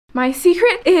My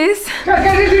secret is...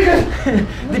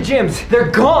 The gyms,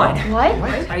 they're gone. What?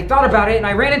 I thought about it and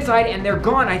I ran inside and they're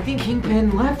gone. I think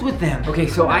Kingpin left with them. Okay,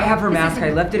 so I have her mask. I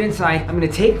left it inside. I'm gonna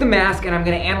take the mask and I'm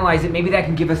gonna analyze it. Maybe that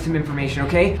can give us some information,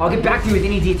 okay? I'll get back to you with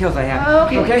any details I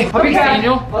have. Okay? I'll be back.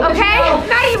 Daniel. Okay,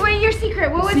 Maddie, what is your secret?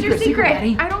 What was your secret?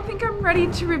 Maddie. I don't think I'm ready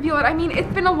to reveal it. I mean,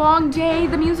 it's been a long day.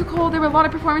 The musical, there were a lot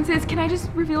of performances. Can I just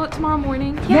reveal it tomorrow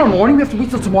morning? Tomorrow morning? We have to wait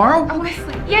till tomorrow? Oh,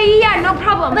 Wesley. Yeah, no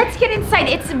problem. Let's get inside.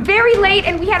 It's very late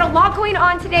and we had a lot going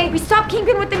on today. We stopped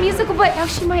Kingpin with the musical, but now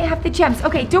she might have the gems.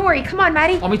 Okay, don't worry. Come on,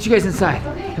 Maddie. I'll meet you guys inside.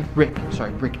 Okay.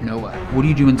 Rick Noah. What are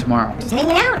you doing tomorrow? Just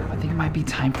hanging out. I think it might be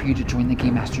time for you to join the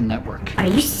Game Master Network. Are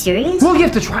you serious? Well, you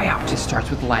have to try out. It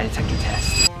starts with the lie detector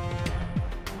test.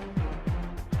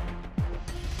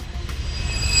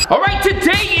 All right,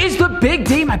 today is the big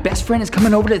day. My best friend is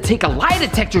coming over to take a lie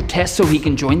detector test so he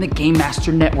can join the Game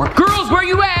Master Network. Girls, where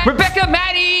you at? Rebecca,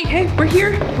 Maddie. Hey, we're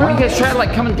here. Why don't you guys try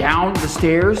like coming down the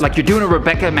stairs like you're doing a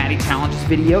Rebecca Maddie challenges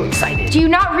video? Excited. Do you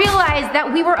not realize that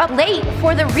we were up late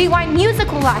for the Rewind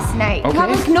musical last night? Okay. We had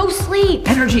like no sleep.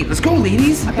 Energy, let's go,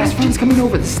 ladies. My best friend's coming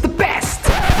over. This is the best.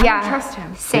 Yeah, I trust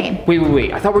him. same.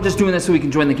 Wait. I thought we're just doing this so we can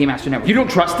join the Game Master Network. You don't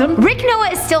trust him? Rick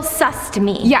Noah is still sus to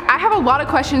me. Yeah, I have a lot of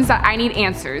questions that I need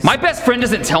answers. My best friend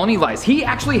doesn't tell any lies. He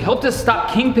actually helped us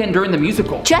stop Kingpin during the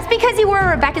musical. Just because he wore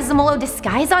a Rebecca Zamolo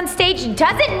disguise on stage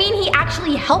doesn't mean he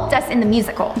actually helped us in the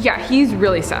musical. Yeah, he's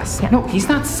really sus. No, he's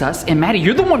not sus. And Maddie,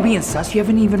 you're the one being sus. You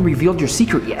haven't even revealed your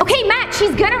secret yet. Okay, Matt,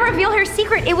 she's gonna reveal her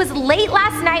secret. It was late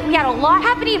last night. We had a lot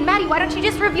happening. Maddie, why don't you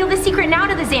just reveal the secret now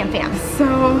to the Zam fam?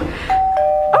 So...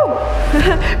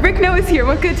 Oh, Rick Noah's here.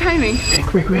 What good timing.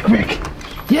 Rick.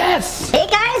 Yes! Hey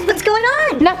guys, what's going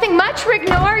on? Nothing much, Rick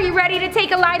Noah. Are you ready to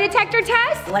take a lie detector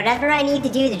test? Whatever I need to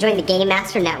do to join the Game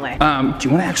Master Network. Do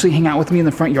you want to actually hang out with me in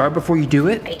the front yard before you do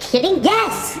it? Are you kidding?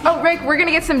 Yes! Oh, Rick, we're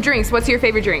gonna get some drinks. What's your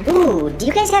favorite drink? Ooh, do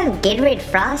you guys have Gatorade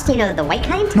Frost? You know, the white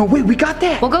kind? No, wait, we got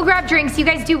that. We'll go grab drinks. You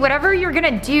guys do whatever you're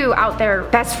gonna do out there,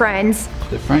 best friends.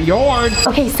 The front yard.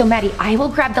 Okay, so Maddie, I will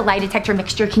grab the lie detector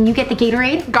mixture. Can you get the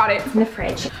Gatorade? Got it. In the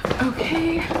fridge.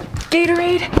 Okay,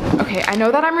 Gatorade. Okay, I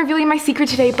know that I'm revealing my secret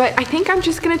today, but I think I'm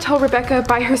just gonna tell Rebecca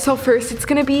by herself first. It's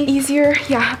gonna be easier.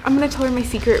 Yeah, I'm gonna tell her my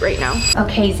secret right now.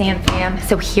 Okay, Zan fam.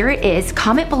 So here it is.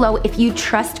 Comment below if you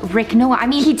trust Rick Noah. I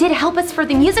mean, he did help us for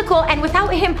the musical, and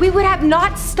without him, we would have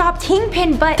not stopped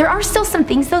Kingpin, but there are still some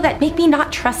things, though, that make me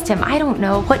not trust him. I don't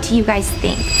know. What do you guys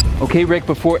think? Okay, Rick,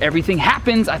 before everything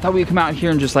happens, I thought we'd come out here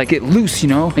and just like get loose, you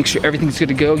know? Make sure everything's good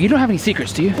to go. You don't have any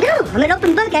secrets, do you? No, I'm an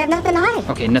open book. I have nothing to hide.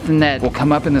 Okay, nothing that will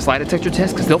come up in this lie detector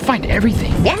test, because they'll find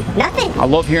everything. Yeah, nothing. I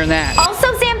love hearing that. Also,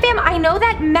 Zam fam, I know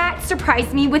that Matt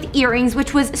surprised me with earrings,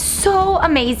 which was so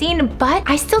amazing, but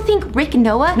I still think Rick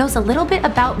Noah knows a little bit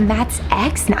about Matt's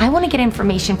ex, and I want to get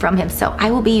information from him, so I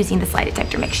will be using this lie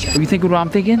detector mixture. Are you thinking what I'm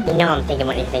thinking? You know I'm thinking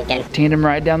what you're thinking. Tandem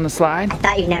ride down the slide? I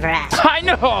thought you'd never asked. I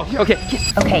know! Okay.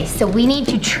 Okay, so we need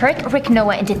to trick Rick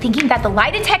Noah into thinking that the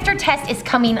lie detector test is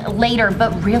coming later,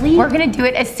 but really, we're gonna do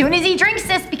it as soon as he drinks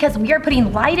this because we are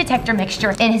putting lie detector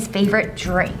mixture in his favorite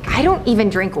drink. I don't even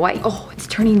drink white. Oh, it's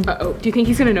turning. Uh-oh, do you think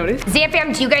he's gonna notice? Zam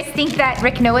fam, do you guys think that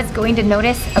Rick Noah's going to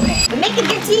notice? Okay. We make a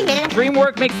good team, man.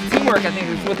 Dreamwork makes the teamwork, I think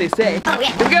is what they say. Oh,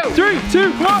 yeah. Here we go. 3,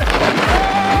 2, 1.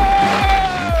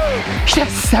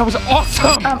 Yes, that was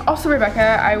awesome. Also, Rebecca,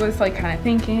 I was like kind of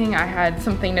thinking I had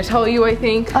something to tell you, I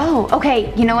think. Oh,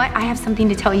 okay. You know what? I have something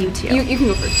to tell you too. You can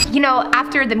go first. You know,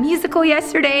 after the musical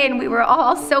yesterday and we were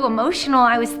all so emotional,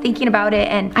 I was thinking about it,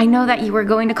 and I know that you were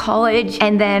going to college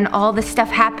and then all this stuff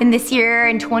happened this year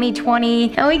in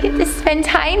 2020 and we get to spend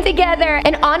time together.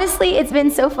 And honestly, it's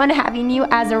been so fun having you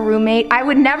as a roommate. I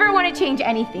would never want to change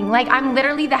anything. Like, I'm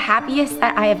literally the happiest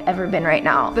that I have ever been right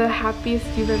now. The happiest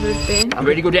you've ever been? I'm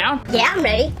ready to go down? Yeah, I'm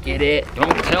ready. Get it.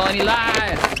 Don't tell any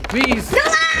lies. Please. No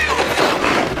lies!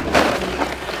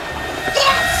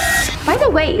 By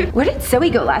the way, where did Zoe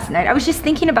go last night? I was just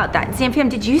thinking about that. Zamfam,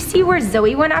 did you see where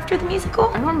Zoe went after the musical?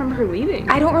 I don't remember her leaving.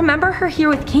 I don't remember her here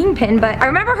with Kingpin, but I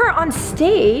remember her on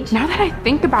stage. Now that I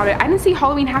think about it, I didn't see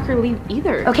Halloween Hacker leave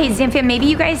either. Okay, Zamfam, maybe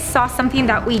you guys saw something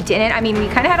that we didn't. I mean, we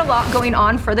kind of had a lot going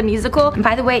on for the musical. And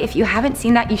by the way, if you haven't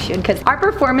seen that, you should, because our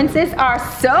performances are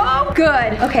so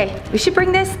good. Okay, we should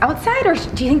bring this outside, or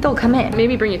do you think they'll come in?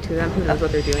 Maybe bring it to them. Who knows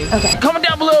what they're doing. Okay. Comment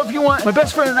down below if you want my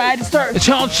best friend and I to start the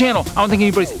challenge channel. I don't think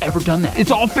anybody's ever done done that.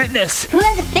 It's all fitness. Who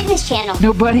has a fitness channel?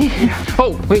 Nobody?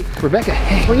 Oh, wait, Rebecca,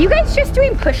 hey. Were you guys just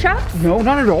doing push-ups? No,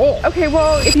 not at all. Okay,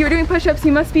 well, if you were doing push-ups,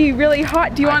 you must be really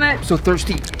hot. Do you want I'm to... so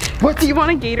thirsty. What? Do you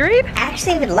want a Gatorade?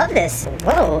 Actually, I would love this.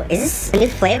 Whoa, is this a new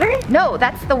flavor? No,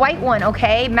 that's the white one,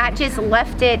 okay? Matt just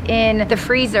left it in the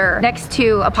freezer next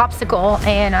to a popsicle,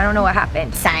 and I don't know what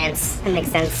happened. Science. That makes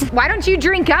sense. Why don't you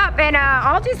drink up, and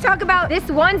I'll just talk about this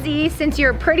onesie since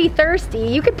you're pretty thirsty.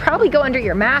 You could probably go under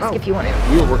your mask if you wanted.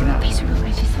 We were working out.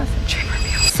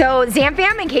 So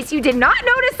Zamfam, in case you did not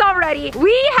notice already,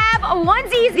 we have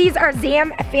onesies. These are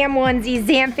Zamfam onesies,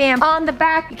 Zamfam. On the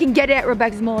back, you can get it at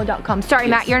RebeccaSmola.com. Sorry,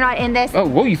 Matt, you're not in this. Oh,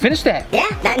 whoa, you finished that. Yeah,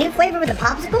 that new flavor with the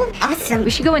popsicle? Awesome.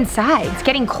 We should go inside. It's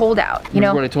getting cold out, you Remember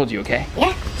know? what I told you, okay?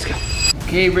 Yeah. Let's go.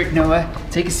 Okay, Rick, Noah,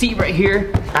 take a seat right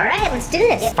here. All right, let's do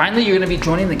this. Finally, you're gonna be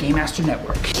joining the Game Master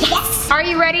Network. Yes. Are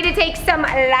you ready to take some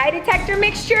lie detector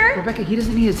mixture? Rebecca, he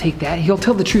doesn't need to take that. He'll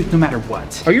tell the truth no matter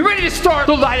what. Are you ready to start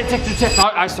the lie detector test?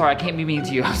 I'm sorry, I can't be mean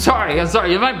to you. I'm sorry.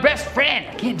 You're my best friend.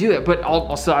 I can't do it, but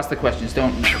I'll still ask the questions.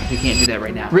 We can't do that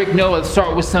right now. Rick, Noah, let's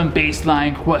start with some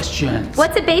baseline questions.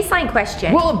 What's a baseline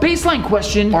question? Well, a baseline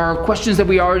question are questions that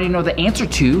we already know the answer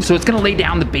to, so it's gonna lay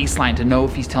down the baseline to know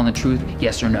if he's telling the truth,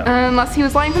 yes or no. Unless he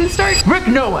was lying from the start. Rick,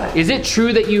 Noah, is it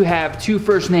true that you have 2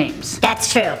 first names?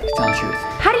 That's true. He's telling the truth.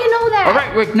 How do you know that? All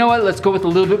right, Rick, Noah, let's go with a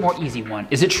little bit more easy one.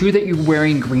 Is it true that you're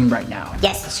wearing green right now?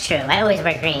 Yes, it's true. I always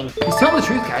wear green. He's telling the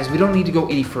truth, guys. We don't need to go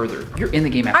any further. You're in the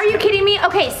Game Master. Are you kidding me?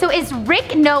 Okay, so is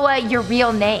Rick Noah your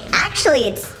real name? Actually,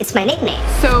 it's my nickname.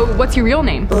 So, what's your real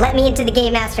name? Let me into the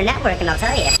Game Master Network and I'll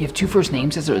tell you. You have 2 first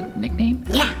names as a nickname?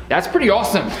 Yeah. That's pretty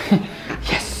awesome.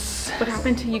 Yes. What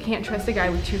happened to you can't trust a guy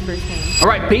with 2 first names? All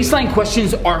right, baseline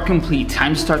questions are complete.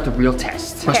 Time to start the real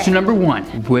test. Question number 1.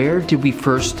 Where did we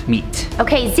first meet?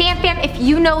 Okay, Zamfam, if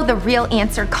you know the real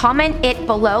answer, comment it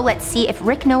below. Let's see if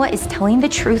Rick Noah is telling the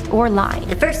truth or lying.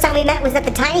 The first time we met was at the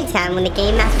Tiny Town when the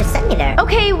Game Master sent me there.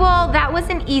 Okay, well, that was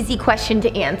an easy question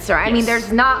to answer. I mean,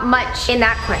 there's not much in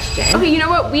that question. Okay, you know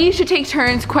what? We should take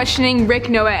turns questioning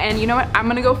Rick Noah, and you know what? I'm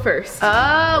gonna go first.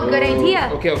 Oh, good idea.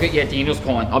 Okay, yeah, Daniel's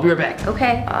calling. I'll be right back.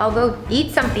 Okay, I'll go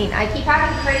eat something. I keep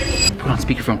having crazy. Put on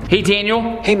speakerphone. Hey,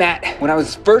 Daniel. Hey Matt, when I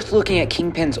was first looking at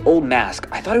Kingpin's old mask,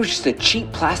 I thought it was just a cheap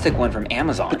plastic one from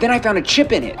Amazon. But then I found a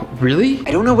chip in it. Really?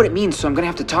 I don't know what it means, so I'm gonna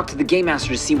have to talk to the Game Master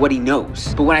to see what he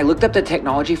knows. But when I looked up the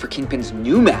technology for Kingpin's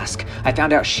new mask, I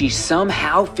found out she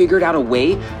somehow figured out a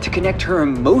way to connect her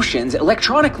emotions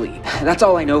electronically. That's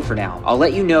all I know for now. I'll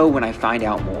let you know when I find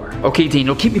out more. Okay,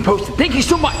 Daniel, keep me posted. Thank you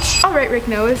so much. All right, Rick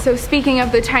Noah, so speaking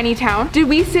of the tiny town, did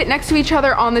we sit next to each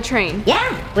other on the train?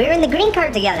 Yeah, we were in the green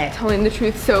cart together. Telling the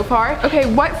truth so far.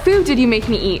 Okay, what food did you make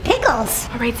me eat? Pickles.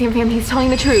 All right, Zamfam, he's telling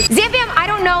the truth. Zamfam, I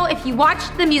don't know if you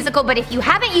watched the musical, but if you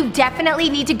haven't, you definitely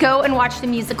need to go and watch the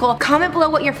musical. Comment below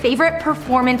what your favorite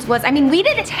performance was. I mean, we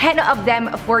did 10 of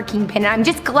them for Kingpin, and I'm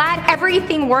just glad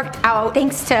everything worked out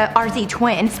thanks to RZ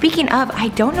Twin. Speaking of, I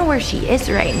don't know where she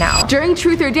is right now. During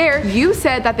Truth or Dare, you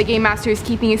said that the Game Master is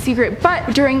keeping a secret,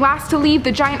 but during Last to Leave,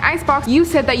 the giant icebox, you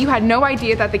said that you had no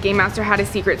idea that the Game Master had a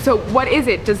secret. So what is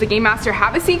it? Does the Game Master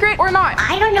have a secret or not?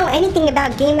 I don't know anything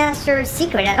about Game Master's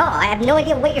secret at all. I have no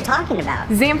idea what you're talking about.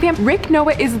 Zamfam, Rick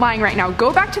Noah is lying right now.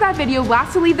 Go back to that video,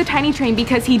 Last to Leave the Tiny Train,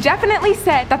 because he definitely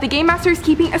said that the Game Master is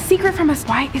keeping a secret from us.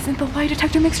 Why isn't the lie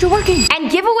detector mixture working?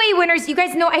 And giveaway winners, you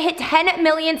guys know I hit 10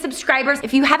 million subscribers.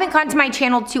 If you haven't gone to my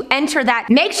channel to enter that,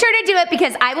 make sure to do it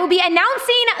because I will be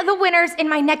announcing the winners in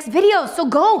my next video. So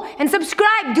go and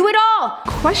subscribe, do it all.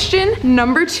 Question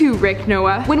number 2, Rick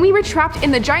Noah. When we were trapped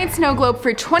in the giant snow globe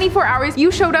for 24 hours,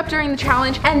 you showed up during the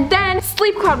challenge, and then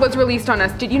Sleep Cloud was released on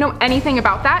us. Did you know anything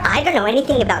about that? I don't know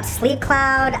anything about Sleep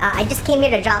Cloud. I just came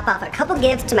here to drop off a couple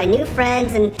gifts to my new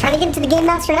friends and try to get into the Game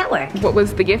Master Network. What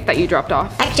was the gift that you dropped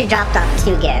off? I actually dropped off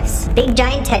 2 gifts. Big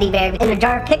giant teddy bear and a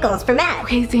jar of pickles for Matt.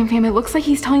 Okay, Zamfam, it looks like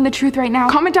he's telling the truth right now.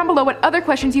 Comment down below what other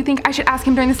questions you think I should ask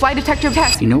him during this lie detector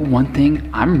test. You know, one thing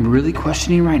I'm really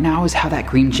questioning right now is how that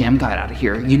green gem got out of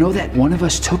here. You know that one of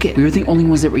us took it. We were the only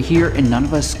ones that were here and none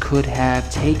of us could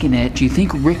have taken it. Do you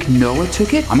think Rick Noah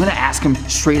took it? I'm gonna ask him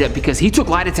straight up because he took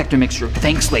lie detector mixture.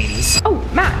 Thanks, ladies. Oh,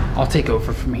 Matt. I'll take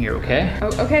over from here, okay? Oh,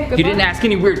 okay. Good You luck. didn't ask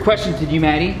any weird questions, did you,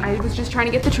 Maddie? I was just trying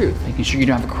to get the truth. Making sure you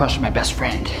don't have a crush on my best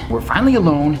friend. We're finally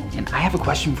alone, and I have a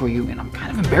question for you, and I'm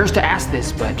kind of embarrassed to ask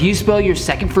this, but do you spell your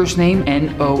second first name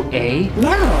N-O-A?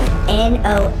 No,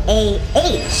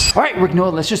 N-O-A-H. All right, Rick Noah,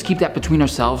 let's just keep that between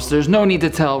ourselves. There's no need to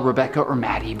tell Rebecca or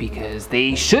Maddie because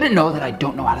they shouldn't know that I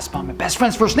don't know how to spell my best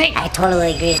friend's first name. I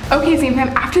totally agree. Okay,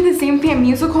 Zamfam, after the Zamfam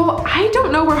musical, I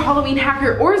don't know where Halloween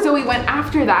Hacker or Zoe went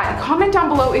after that. Comment down down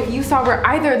below if you saw where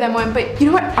either of them went, but you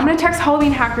know what? I'm gonna text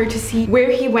Halloween Hacker to see where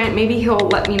he went. Maybe he'll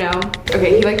let me know.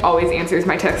 Okay, he like always answers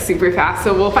my text super fast,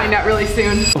 so we'll find out really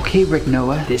soon. Okay, Rick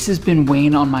Noah, this has been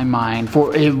weighing on my mind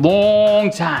for a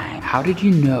long time. How did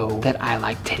you know that I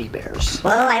like teddy bears?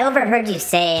 Well, I overheard you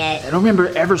say it. I don't remember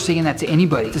ever saying that to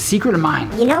anybody. It's a secret of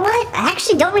mine. You know what? I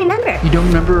actually don't remember. You don't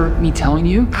remember me telling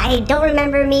you? I don't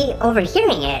remember me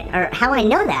overhearing it, or how I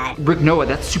know that. Rick Noah,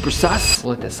 that's super sus.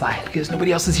 We'll let that slide because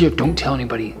nobody else is here. Don't tell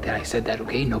anybody that I said that,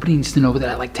 okay? Nobody needs to know that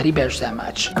I like teddy bears that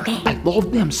much. Okay. I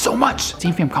love them so much.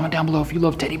 Same fam, comment down below if you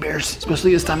love teddy bears,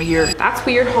 especially this time of year. That's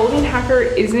weird. Halloween Hacker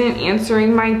isn't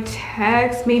answering my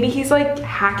text. Maybe he's like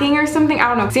hacking or something. I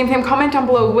don't know. Same fam, comment down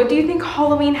below. What do you think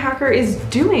Halloween Hacker is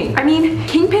doing? I mean,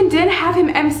 Kingpin did have him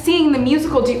emceeing the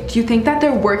musical. Do you think that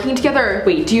they're working together?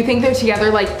 Wait, do you think they're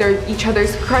together like they're each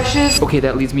other's crushes? Okay,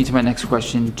 that leads me to my next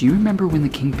question. Do you remember when the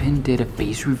Kingpin did a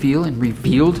face reveal and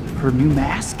revealed her new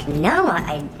mask? No,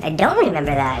 I don't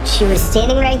remember that. She was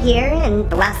standing right here, and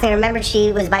the last thing I remember,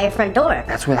 she was by her front door.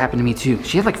 That's what happened to me too.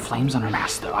 She had like flames on her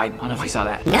mask though. I don't know if you saw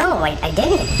that. No, I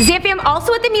didn't. Zamfam,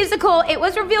 also at the musical, it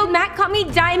was revealed Matt got me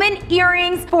diamond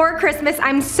earrings for Christmas.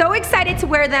 I'm so excited to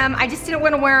wear them. I just didn't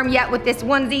want to wear them yet with this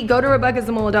onesie. Go to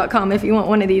RebeccaZamula.com if you want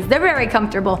one of these. They're very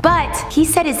comfortable. But he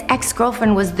said his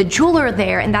ex-girlfriend was the jeweler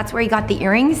there, and that's where he got the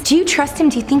earrings. Do you trust him?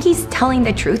 Do you think he's telling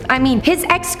the truth? I mean, his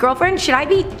ex-girlfriend, should I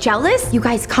be jealous? You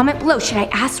guys comment below. Should I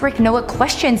ask Rick Noah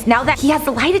questions? Now that he has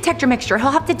the lie detector mixture,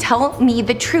 he'll have to tell me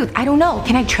the truth. I don't know.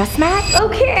 Can I trust Matt?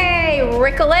 Okay,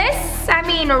 Rick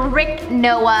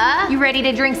Noah. You ready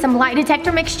to drink some lie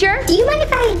detector mixture? Do you mind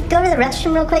if I go to the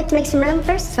restroom real quick to make some room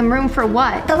first? Some room for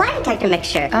what? The lie detector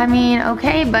mixture. I mean,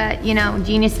 okay, but you know,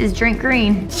 geniuses drink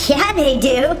green. Yeah, they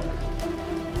do.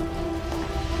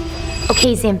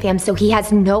 Okay, Zamfam, so he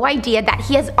has no idea that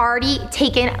he has already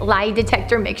taken lie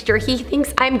detector mixture. He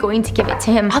thinks I'm going to give it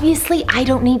to him. Obviously, I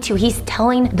don't need to. He's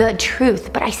telling the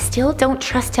truth, but I still don't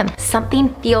trust him.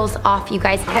 Something feels off, you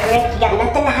guys. All right, Rick, you got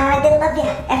nothing to hide. They love you.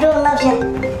 Everyone loves you.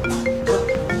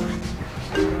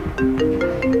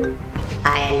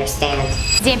 I understand.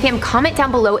 Zamfam, comment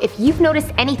down below if you've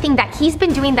noticed anything that he's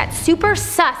been doing that's super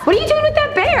sus. What are you doing with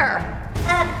that bear?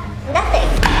 Nothing.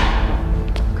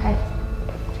 Okay.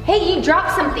 Hey, you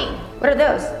dropped something. What are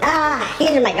those?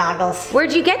 These are my goggles.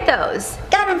 Where'd you get those?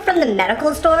 Got them from the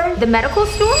medical store. The medical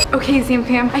store? Okay,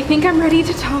 Zamfam, I think I'm ready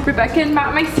to tell Rebecca and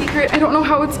Matt my secret. I don't know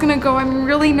how it's gonna go. I'm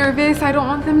really nervous. I don't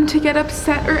want them to get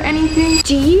upset or anything.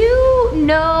 Do you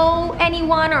know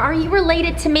anyone, or are you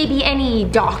related to maybe any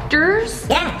doctors?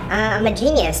 Yeah, I'm a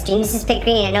genius. Geniuses pick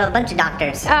green. I know a bunch of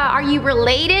doctors. Are you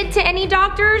related to any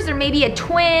doctors, or maybe a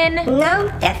twin?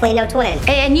 No, definitely no twin.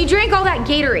 And you drank all that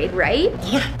Gatorade, right?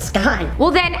 Yeah, it's gone. Well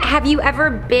then, have you ever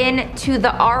been to the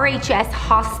RHS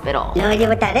hospital? No idea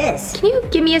what that is. Can you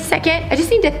give me a second? I just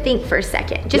need to think for a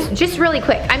second. Just really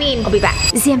quick. I mean, I'll be back.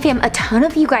 Zamfam, a ton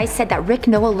of you guys said that Rick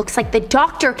Noah looks like the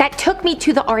doctor that took me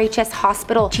to the RHS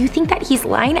hospital. Do you think that he's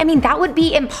lying? I mean, that would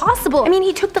be impossible. I mean,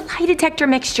 he took the lie detector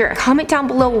mixture. Comment down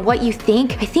below what you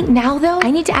think. I think now though,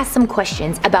 I need to ask some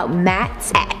questions about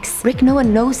Matt's ex. Rick Noah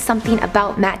knows something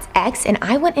about Matt's ex, and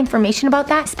I want information about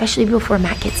that, especially before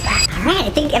Matt gets back. All right, I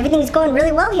think everything's going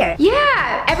really well here.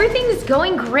 Yeah, everything's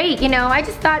going great. You know, I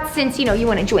just thought since, you know, you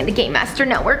want to join the Game Master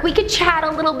Network, we could chat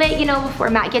a little bit, you know, before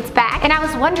Matt gets back. And I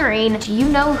was wondering, do you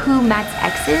know who Matt's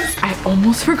ex is? I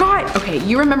almost forgot. Okay,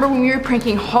 you remember when we were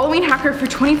pranking Halloween Hacker for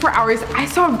 24 hours? I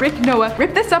saw Rick Noah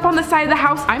rip this up on the side of the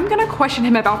house. I'm gonna question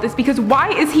him about this because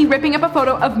why is he ripping up a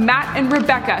photo of Matt and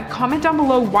Rebecca? Comment down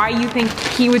below why you think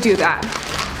he would do that.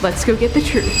 Let's go get the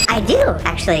truth. I do,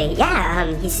 actually.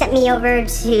 Yeah, he sent me over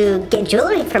to get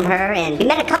jewelry from her, and we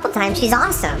met a couple times. She's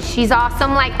awesome. She's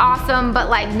awesome, but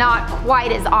like not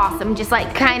quite as awesome. Just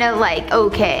like kind of like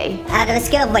okay. On a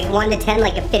scale of like 1 to 10,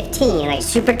 like a 15. Like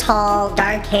super tall,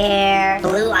 dark hair,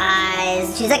 blue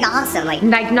eyes. She's like awesome. Like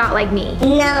not like me.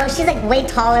 No, she's like way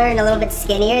taller and a little bit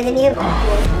skinnier than you.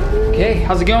 Okay,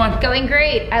 how's it going? Going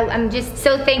great. I'm just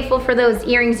so thankful for those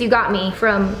earrings you got me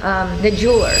from the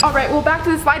jeweler. All right, well back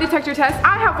to this lie detector test.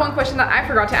 I have one question that I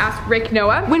forgot to ask Rick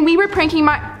Noah. When we were pranking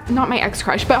not my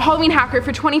ex-crush, but Halloween Hacker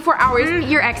for 24 hours.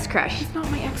 Your ex-crush. He's not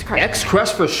my ex-crush.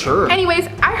 Ex-crush for sure. Anyways,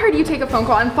 I heard you take a phone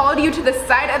call and followed you to the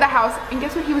side of the house, and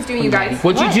guess what he was doing, you guys?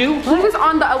 What'd you do? He was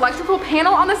on the electrical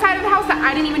panel on the side of the house that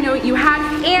I didn't even know you had,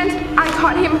 and I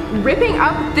caught him ripping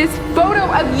up this photo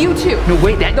of you two. No,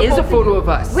 wait, that is a photo of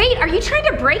us. Wait, are you trying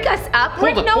to break us up,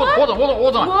 Rick Noah?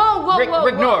 Hold on.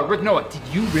 Whoa. Rick Noah, did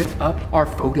you rip up our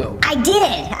photo? I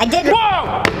did.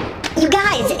 Whoa! You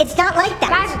guys, it's not like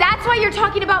that. That's why you're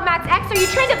talking about Matt's ex. Are you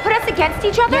trying to put us against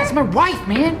each other? That's my wife,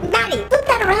 man. Maddie, flip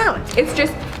that around. It's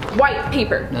just white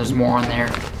paper. There's more on there.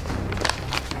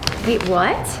 Wait,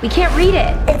 what? We can't read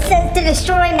it. It says to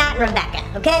destroy Matt and Rebecca,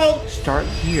 okay? Start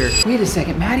here. Wait a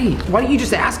second, Maddie. Why don't you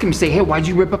just ask him, say, hey, why'd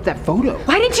you rip up that photo?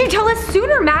 Why didn't you tell us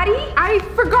sooner, Maddie? I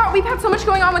forgot we've had so much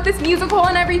going on with this musical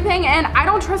and everything, and I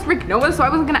don't trust Rick Noah, so I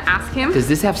wasn't gonna ask him. Does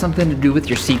this have something to do with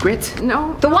your secret?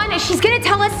 No. The one she's gonna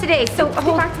tell us today, so Let's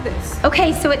get back to this.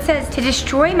 Okay, so it says to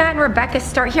destroy Matt and Rebecca,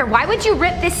 start here. Why would you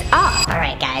rip this up?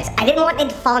 Alright guys, I didn't want it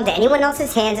to fall into anyone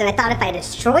else's hands, and I thought if I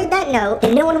destroyed that note,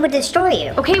 then no one would destroy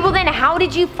you. Okay, well then how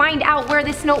did you find out where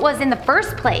this note was in the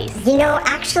first place? You know,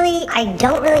 actually, I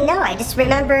don't really know. I just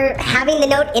remember having the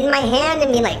note in my hand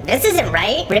and being like, this isn't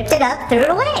right. Ripped it up, threw it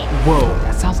away. Whoa,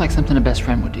 that sounds like something a best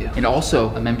friend would do. And also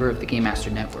a member of the Game Master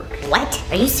Network. What?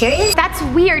 Are you serious? That's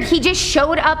weird. He just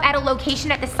showed up at a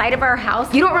location at the side of our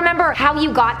house. You don't remember how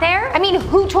you got there? I mean,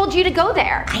 who told you to go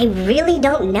there? I really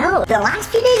don't know. The last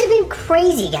few days have been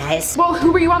crazy, guys. Well,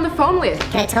 who were you on the phone with?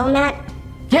 Can I tell him that?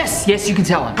 Yes, you can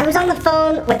tell him. I was on the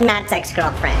phone with Matt's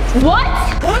ex-girlfriend. What?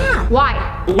 Yeah.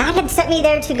 Why? Matt had sent me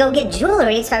there to go get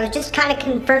jewelry, so I was just kind of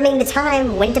confirming the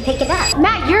time when to pick it up.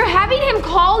 Matt, you're having him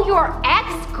call your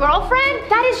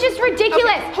ex-girlfriend? That is just ridiculous.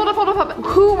 Okay, hold up.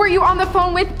 Who were you on the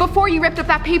phone with before you ripped up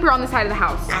that paper on the side of the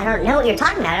house? I don't know what you're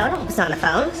talking about. I don't know who's on the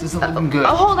phone. This isn't looking good.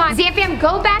 Oh, hold on. Zamfam,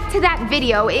 go back to that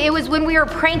video. It was when we were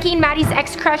pranking Maddie's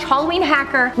ex-crush, Halloween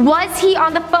Hacker. Was he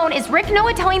on the phone? Is Rick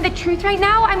Noah telling the truth right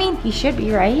now? I mean, he should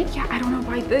be, right? Yeah, I don't know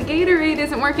why the Gatorade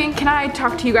isn't working. Can I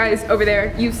talk to you guys over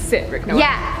there? You sit, Rick Noah.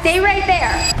 Yeah, stay right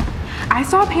there. I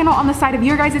saw a panel on the side of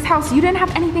your guys' house. You didn't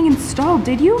have anything installed,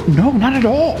 did you? No, not at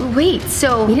all. Wait,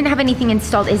 so we didn't have anything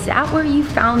installed. Is that where you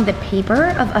found the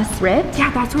paper of us ripped?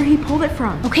 Yeah, that's where he pulled it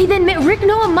from. Okay, then Rick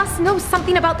Noah must know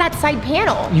something about that side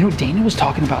panel. You know, Dana was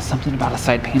talking about something about a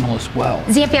side panel as well.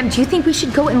 Zamfam, do you think we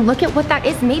should go and look at what that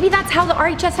is? Maybe that's how the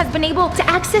RHS has been able to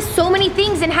access so many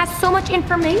things and has so much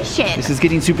information. This is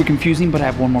getting super confusing, but I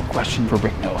have one more question for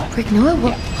Rick Noah. Rick Noah,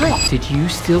 what? Did you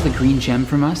steal the green gem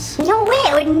from us? No way.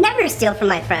 I would never steal from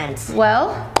my friends. Well,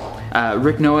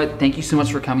 Rick Noah, thank you so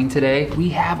much for coming today. We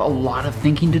have a lot of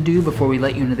thinking to do before we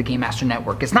let you into the Game Master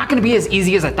Network. It's not gonna be as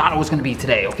easy as I thought it was gonna be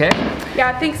today, okay?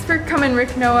 Yeah, thanks for coming,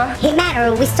 Rick Noah. Hey Matt,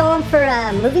 are we still on for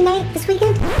a movie night this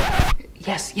weekend?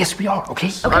 Yes, we are, okay?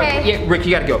 Okay. Right, yeah, Rick,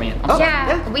 you gotta go, man. I'm sorry.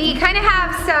 yeah, we kind of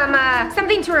have some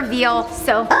something to reveal,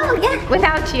 so. Oh yeah.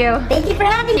 Without you. Thank you for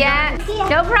having me. Yeah, See ya.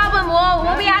 no problem.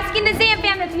 We'll be asking the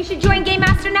Zamfam if you should join Game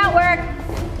Master Network.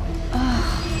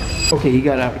 Okay, you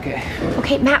got out, okay.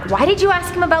 Okay, Matt, why did you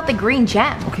ask him about the green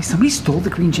gem? Okay, somebody stole the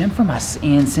green gem from us,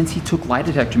 and since he took lie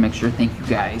detector mixture, thank you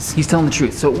guys, he's telling the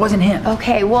truth, so it wasn't him.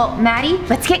 Okay, well, Maddie,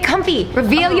 let's get comfy.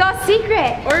 Reveal your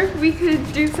secret. Or we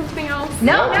could do something else.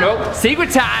 Nope. Secret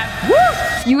time!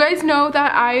 Woo! You guys know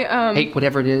that I, Hey,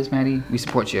 whatever it is, Maddie, we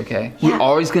support you, okay? Yeah. We're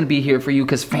always gonna be here for you,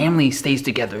 because family stays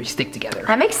together, we stick together.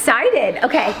 I'm excited.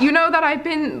 Okay. you know that I've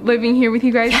been living here with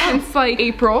you guys since like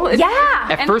April. Yeah.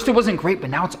 At first it wasn't great, but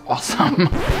now it's awesome.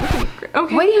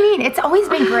 Okay. What do you mean? It's always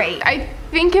been great. I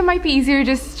think it might be easier to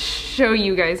just show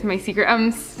you guys my secret.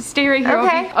 Stay right here.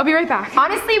 Okay. I'll be right back.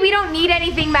 Honestly, we don't need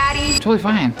anything, Maddie. Totally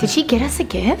fine. Did she get us a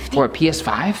gift? Or a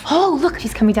PS5? Oh, look,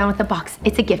 she's coming down with a box.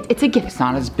 It's a gift. It's a gift. It's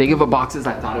not as big of a box as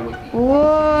I thought it would be.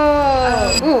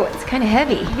 Whoa. Ooh, it's kind of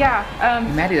heavy. Yeah,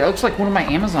 Maddie, that looks like one of my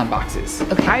Amazon boxes.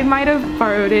 I might have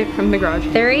borrowed it from the garage.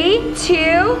 3,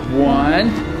 2,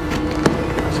 1.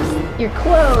 your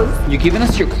clothes. You're giving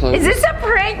us your clothes. Is this a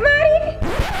prank, Maddie?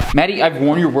 Maddie, I've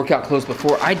worn your workout clothes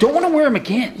before. I don't want to wear them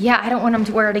again. Yeah, I don't want him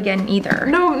to wear it again either.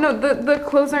 No, the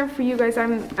clothes aren't for you guys.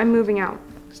 I'm moving out.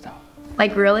 Stop.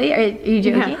 Like, really? Are you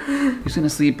joking? Yeah. Who's gonna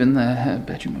sleep in the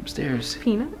bedroom upstairs?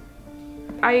 Peanut?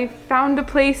 I found a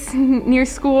place near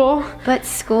school. But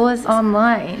school is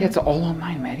online. Yeah, it's all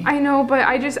online, Maddie. I know, but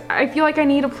I feel like I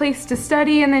need a place to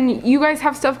study, and then you guys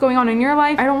have stuff going on in your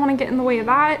life. I don't want to get in the way of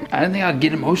that. I didn't think I'd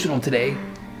get emotional today.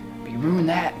 But you ruined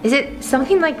that. Is it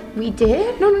something like we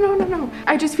did? No.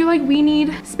 I just feel like we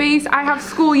need space. I have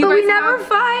school. You But guys we never have...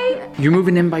 fight. You're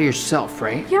moving in by yourself,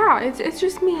 right? Yeah, it's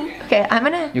just me. Okay, I'm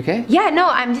gonna. You okay? Yeah, no,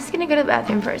 I'm just gonna go to the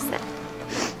bathroom first then.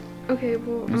 Okay,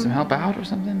 well, Need some help out or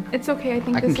something? it's okay. I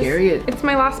think I this can carry it. It's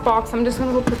my last box. I'm just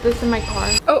gonna go put this in my car.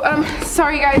 Oh,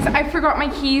 sorry guys. I forgot my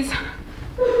keys.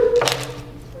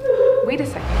 Wait a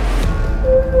second.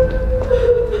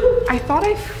 I thought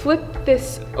I flipped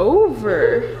this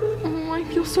over. Oh, I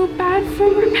feel so bad for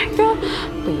Rebecca.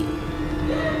 Wait.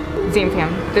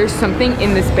 Zamfam, there's something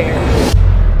in this bear.